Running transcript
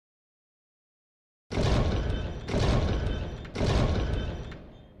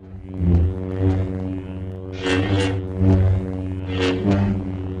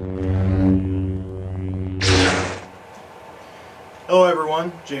Hello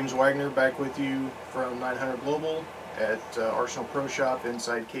everyone, James Waggoner back with you from 900 Global at Arsenal Pro Shop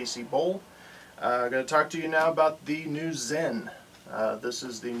inside KC Bowl. I'm going to talk to you now about the new Zen. This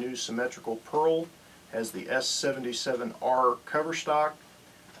is the new symmetrical pearl. Has the S77 Coverstock.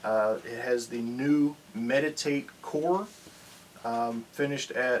 It has the new Meditate core,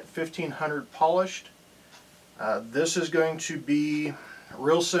 finished at 1500 polished. This is going to be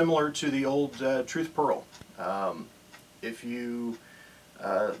real similar to the old Truth Pearl. If you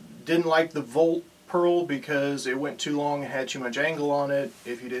didn't like the Volt Pearl because it went too long and had too much angle on it,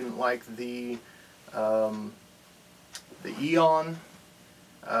 if you didn't like the Eon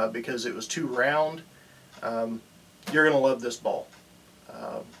because it was too round, you're going to love this ball.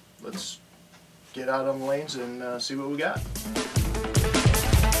 Let's get out on the lanes and see what we got.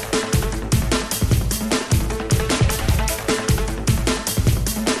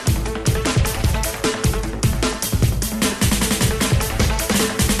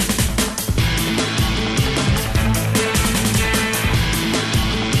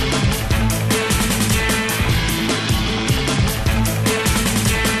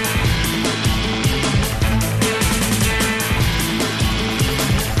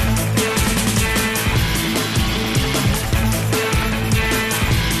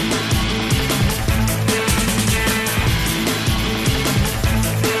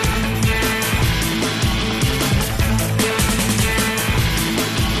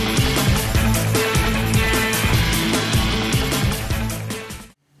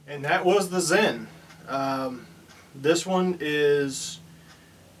 And that was the Zen. This one is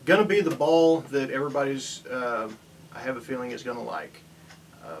going to be the ball that everybody's, I have a feeling, is going to like.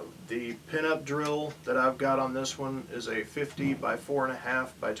 The pinup drill that I've got on this one is a 50 by 4.5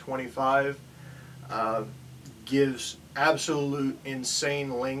 by 25. Gives absolute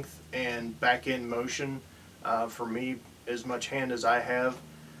insane length and back end motion for me, as much hand as I have.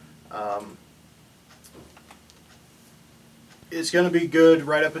 It's going to be good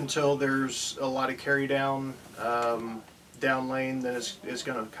right up until there's a lot of carry down down lane. Then it's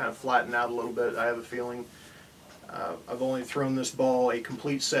going to kind of flatten out a little bit, I have a feeling. I've only thrown this ball a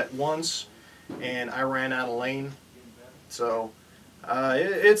complete set once, and I ran out of lane. So I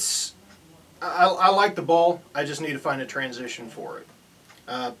like the ball. I just need to find a transition for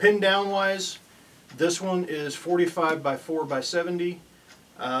it. Pin down wise, this one is 45 by 4 by 70.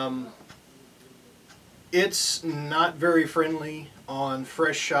 It's not very friendly on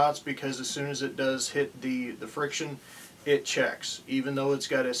fresh shots because as soon as it does hit the friction, it checks. Even though it's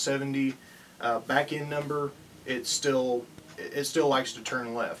got a 70 back end number, it still likes to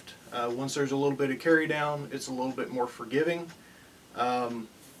turn left. Once there's a little bit of carry down, it's a little bit more forgiving.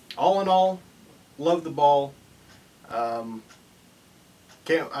 All in all, love the ball. I'm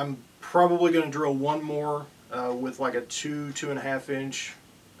probably going to drill one more with like a 2.5 inch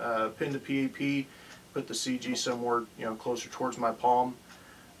pin to PAP. Put the CG somewhere, closer towards my palm.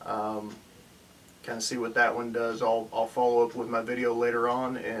 Kind of see what that one does. I'll follow up with my video later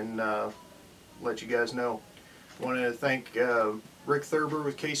on and let you guys know. I want to thank Rick Thurber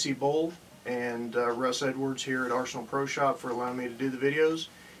with KC Bowl and Russ Edwards here at Arsenal Pro Shop for allowing me to do the videos.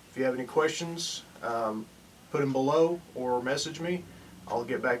 If you have any questions, put them below or message me. I'll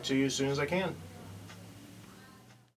get back to you as soon as I can.